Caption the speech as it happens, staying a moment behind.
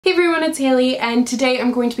Hey everyone, it's Hailey, and today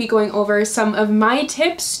I'm going to be going over some of my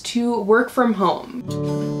tips to work from home.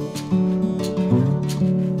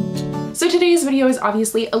 So today's video is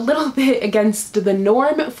obviously a little bit against the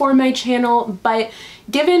norm for my channel, but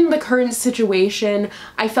given the current situation,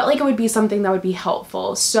 I felt like it would be something that would be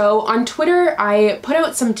helpful. So on Twitter, I put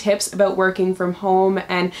out some tips about working from home,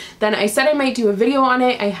 and then I said I might do a video on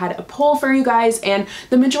it. I had a poll for you guys, and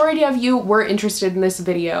the majority of you were interested in this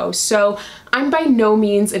video. So I'm by no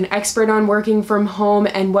means an expert on working from home,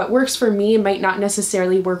 and what works for me might not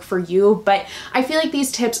necessarily work for you, but I feel like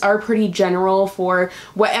these tips are pretty general for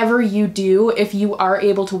whatever you do. If you are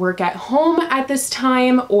able to work at home at this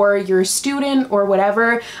time, or you're a student or whatever,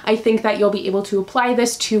 I think that you'll be able to apply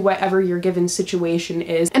this to whatever your given situation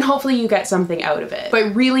is, and hopefully you get something out of it.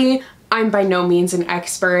 But really, I'm by no means an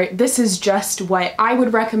expert. This is just what I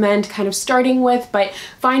would recommend kind of starting with, but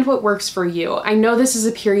find what works for you. I know this is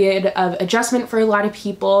a period of adjustment for a lot of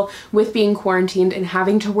people with being quarantined and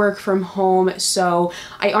having to work from home, so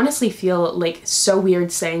I honestly feel like so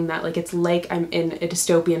weird saying that, like it's like I'm in a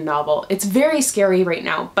dystopian novel. It's very scary right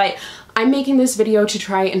now, but I'm making this video to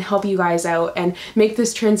try and help you guys out and make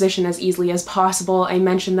this transition as easily as possible. I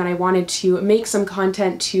mentioned that I wanted to make some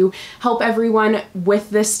content to help everyone with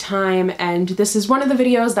this time, and this is one of the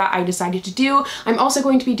videos that I decided to do. I'm also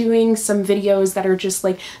going to be doing some videos that are just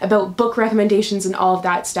like about book recommendations and all of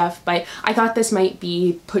that stuff, but I thought this might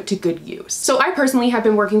be put to good use. So I personally have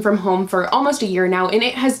been working from home for almost a year now, and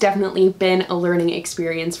it has definitely been a learning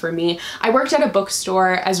experience for me. I worked at a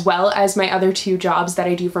bookstore as well as my other two jobs that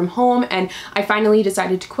I do from home, and I finally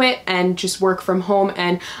decided to quit and just work from home,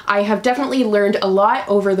 and I have definitely learned a lot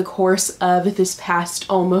over the course of this past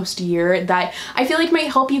almost year that I feel like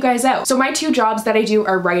might help you guys out. So my two jobs that I do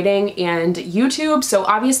are writing and YouTube, so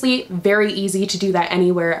obviously very easy to do that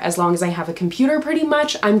anywhere. As long as I have a computer pretty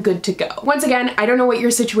much, I'm good to go. Once again, I don't know what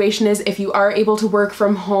your situation is if you are able to work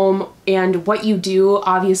from home, and what you do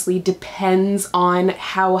obviously depends on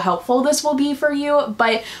how helpful this will be for you,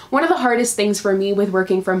 but one of the hardest things for me with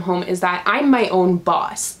working from home is that I'm my own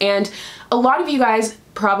boss, and a lot of you guys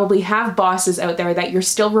probably have bosses out there that you're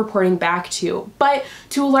still reporting back to, but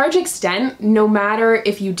to a large extent, no matter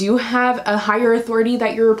if you do have a higher authority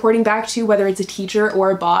that you're reporting back to, whether it's a teacher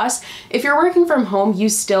or a boss, if you're working from home, you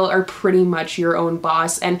still are pretty much your own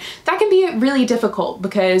boss, and that can be really difficult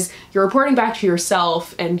because you're reporting back to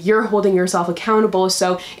yourself and you're holding yourself accountable,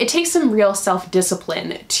 so it takes some real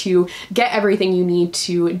self-discipline to get everything you need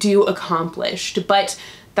to do accomplished, but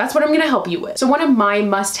that's what I'm gonna help you with. So one of my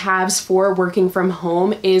must-haves for working from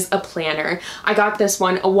home is a planner. I got this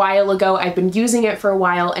one a while ago. I've been using it for a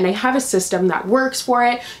while, and I have a system that works for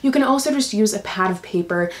it. You can also just use a pad of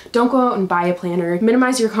paper. Don't go out and buy a planner.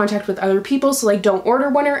 Minimize your contact with other people, so like don't order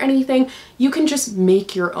one or anything. You can just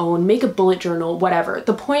make your own, make a bullet journal, whatever.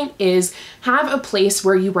 The point is, have a place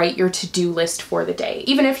where you write your to-do list for the day.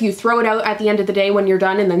 Even if you throw it out at the end of the day when you're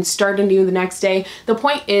done and then start anew the next day, the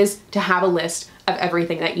point is to have a list of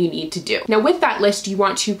everything that you need to do. Now with that list, you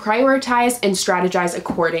want to prioritize and strategize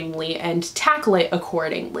accordingly and tackle it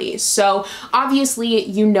accordingly. So obviously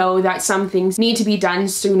you know that some things need to be done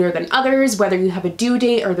sooner than others, whether you have a due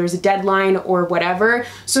date or there's a deadline or whatever.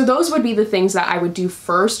 So those would be the things that I would do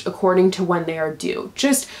first according to when they are due.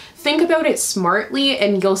 Just think about it smartly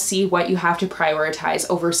and you'll see what you have to prioritize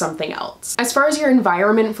over something else. As far as your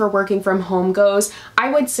environment for working from home goes,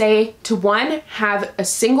 I would say to one, have a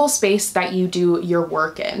single space that you do your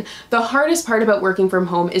work in. The hardest part about working from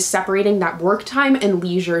home is separating that work time and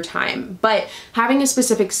leisure time, but having a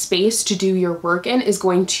specific space to do your work in is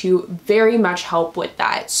going to very much help with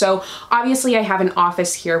that. So obviously I have an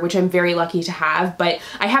office here, which I'm very lucky to have, but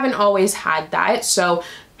I haven't always had that. So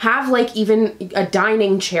have like even a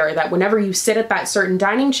dining chair that whenever you sit at that certain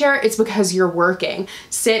dining chair, it's because you're working.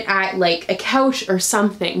 Sit at like a couch or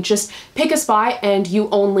something. Just pick a spot and you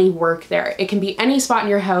only work there. It can be any spot in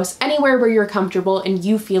your house, anywhere where you're comfortable and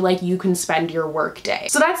you feel like you can spend your work day.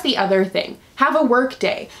 So that's the other thing. Have a work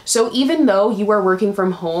day. So even though you are working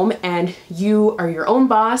from home and you are your own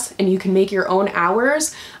boss and you can make your own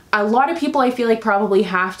hours, a lot of people I feel like probably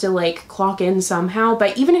have to like clock in somehow,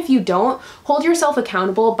 but even if you don't, hold yourself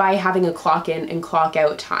accountable by having a clock in and clock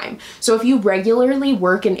out time. So if you regularly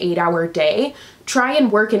work an 8-hour day, try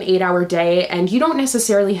and work an 8-hour day, and you don't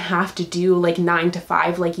necessarily have to do like 9 to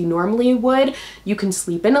 5 like you normally would. You can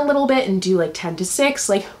sleep in a little bit and do like 10 to 6,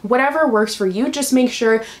 like whatever works for you. Just make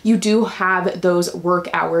sure you do have those work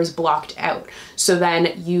hours blocked out, so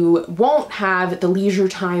then you won't have the leisure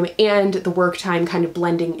time and the work time kind of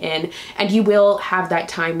blending in, and you will have that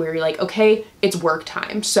time where you're like, okay, it's work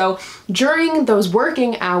time. So during those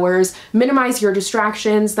working hours, minimize your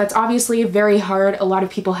distractions. That's obviously very hard. A lot of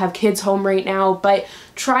people have kids home right now, but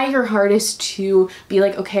try your hardest to be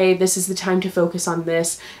like, okay, this is the time to focus on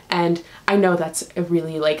this. And I know that's a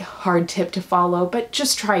really like hard tip to follow, but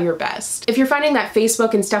just try your best. If you're finding that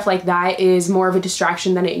Facebook and stuff like that is more of a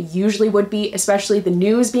distraction than it usually would be, especially the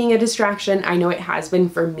news being a distraction, I know it has been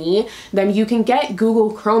for me, then you can get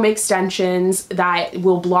Google Chrome extensions that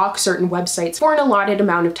will block certain websites for an allotted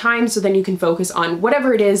amount of time, so then you can focus on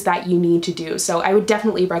whatever it is that you need to do. So I would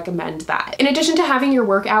definitely recommend that. In addition to having your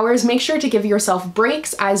work hours, make sure to give yourself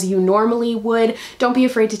breaks as you normally would. Don't be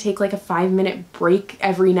afraid to take like a 5-minute break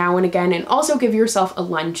every now and again, and also give yourself a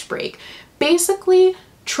lunch break. Basically,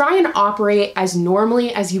 try and operate as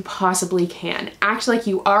normally as you possibly can. Act like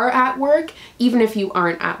you are at work, even if you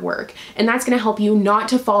aren't at work. And that's gonna help you not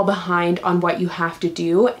to fall behind on what you have to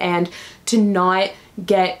do and to not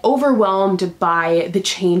get overwhelmed by the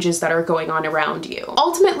changes that are going on around you.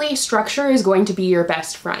 Ultimately, structure is going to be your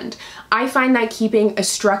best friend. I find that keeping a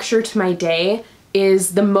structure to my day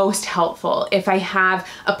is the most helpful if I have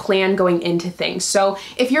a plan going into things. So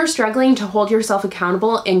if you're struggling to hold yourself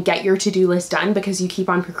accountable and get your to-do list done because you keep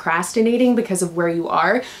on procrastinating because of where you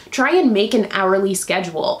are, try and make an hourly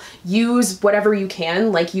schedule. Use whatever you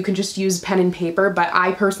can, like you can just use pen and paper, but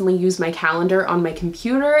I personally use my calendar on my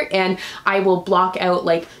computer, and I will block out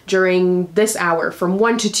like during this hour from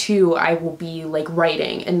 1 to 2 I will be like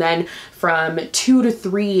writing, and then from 2 to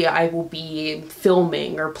 3 I will be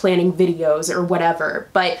filming or planning videos or whatever.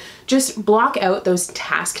 But just block out those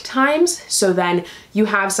task times, so then you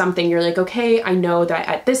have something you're like, okay, I know that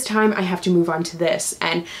at this time I have to move on to this.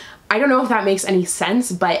 And I don't know if that makes any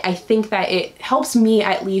sense, but I think that it helps me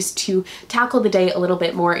at least to tackle the day a little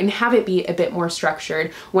bit more and have it be a bit more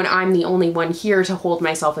structured when I'm the only one here to hold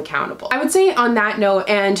myself accountable. I would say on that note,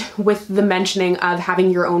 and with the mentioning of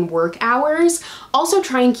having your own work hours, also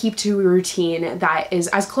try and keep to a routine that is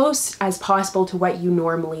as close as possible to what you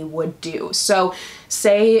normally would do. So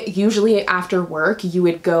say usually after work you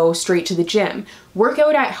would go straight to the gym. Work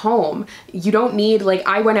out at home. You don't need, like,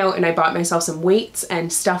 I went out and I bought myself some weights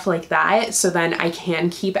and stuff like that, so then I can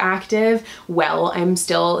keep active while I'm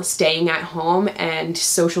still staying at home and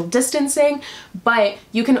social distancing. But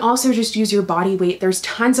you can also just use your body weight. There's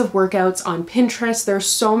tons of workouts on Pinterest. There's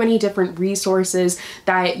so many different resources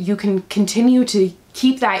that you can continue to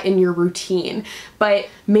keep that in your routine. But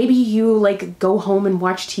maybe you like go home and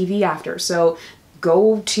watch TV after, so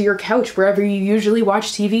go to your couch wherever you usually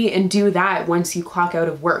watch TV and do that once you clock out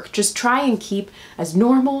of work. Just try and keep as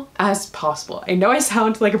normal as possible. I know I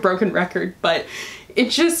sound like a broken record, but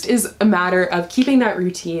it just is a matter of keeping that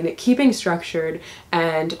routine, keeping structured,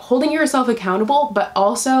 and holding yourself accountable, but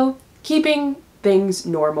also keeping things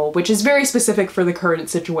normal, which is very specific for the current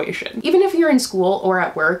situation. Even if you're in school or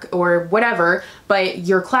at work or whatever, but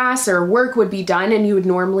your class or work would be done and you would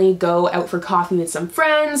normally go out for coffee with some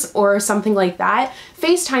friends or something like that,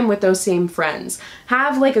 FaceTime with those same friends.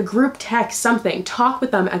 Have like a group text, something, talk with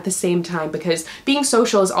them at the same time, because being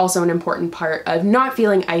social is also an important part of not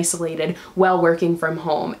feeling isolated while working from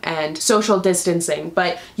home and social distancing.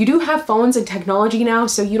 But you do have phones and technology now,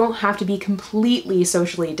 so you don't have to be completely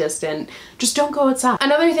socially distant. Just don't go outside.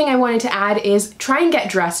 Another thing I wanted to add is try and get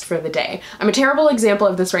dressed for the day. I'm a terrible example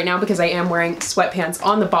of this right now because I am wearing sweatpants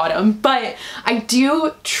on the bottom, but I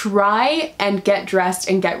do try and get dressed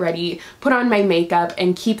and get ready, put on my makeup,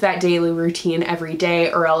 and keep that daily routine every day.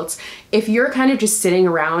 Or else if you're kind of just sitting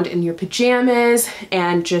around in your pajamas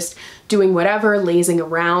and just doing whatever, lazing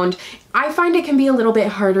around, I find it can be a little bit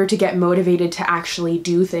harder to get motivated to actually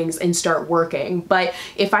do things and start working. But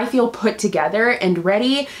if I feel put together and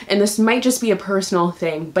ready, and this might just be a personal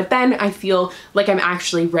thing, but then I feel like I'm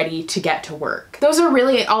actually ready to get to work. Those are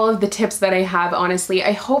really all of the tips that I have, honestly.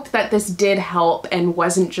 I hope that this did help and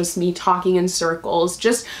wasn't just me talking in circles.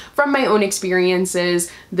 Just from my own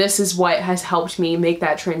experiences, this is what has helped me make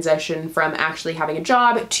that transition from actually having a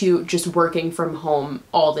job to just working from home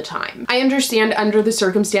all the time. I understand under the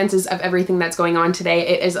circumstances of everything that's going on today,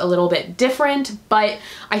 it is a little bit different, but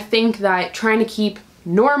I think that trying to keep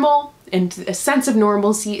normal and a sense of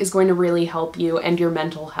normalcy is going to really help you and your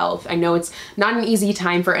mental health. I know it's not an easy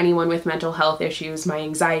time for anyone with mental health issues. My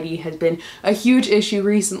anxiety has been a huge issue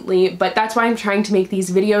recently, but that's why I'm trying to make these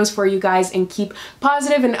videos for you guys and keep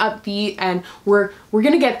positive and upbeat, and we're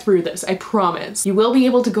gonna get through this, I promise. You will be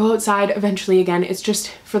able to go outside eventually again. It's just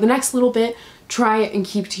for the next little bit, try and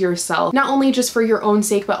keep to yourself, not only just for your own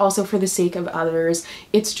sake, but also for the sake of others.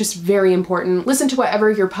 It's just very important. Listen to whatever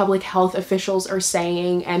your public health officials are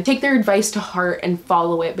saying and take their advice to heart and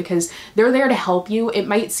follow it, because they're there to help you. It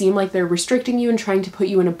might seem like they're restricting you and trying to put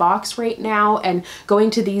you in a box right now and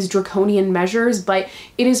going to these draconian measures, but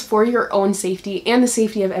it is for your own safety and the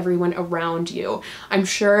safety of everyone around you. I'm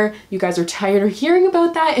sure you guys are tired of hearing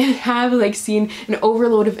about that and have like seen an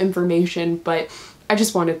overload of information, but I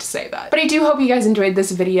just wanted to say that. But I do hope you guys enjoyed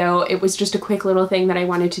this video. It was just a quick little thing that I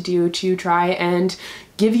wanted to do to try and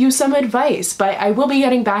give you some advice, but I will be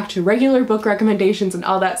getting back to regular book recommendations and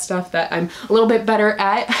all that stuff that I'm a little bit better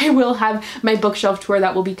at. I will have my bookshelf tour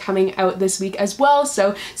that will be coming out this week as well,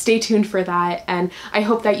 so stay tuned for that, and I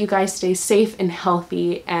hope that you guys stay safe and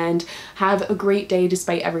healthy and have a great day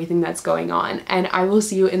despite everything that's going on, and I will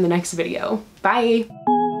see you in the next video. Bye!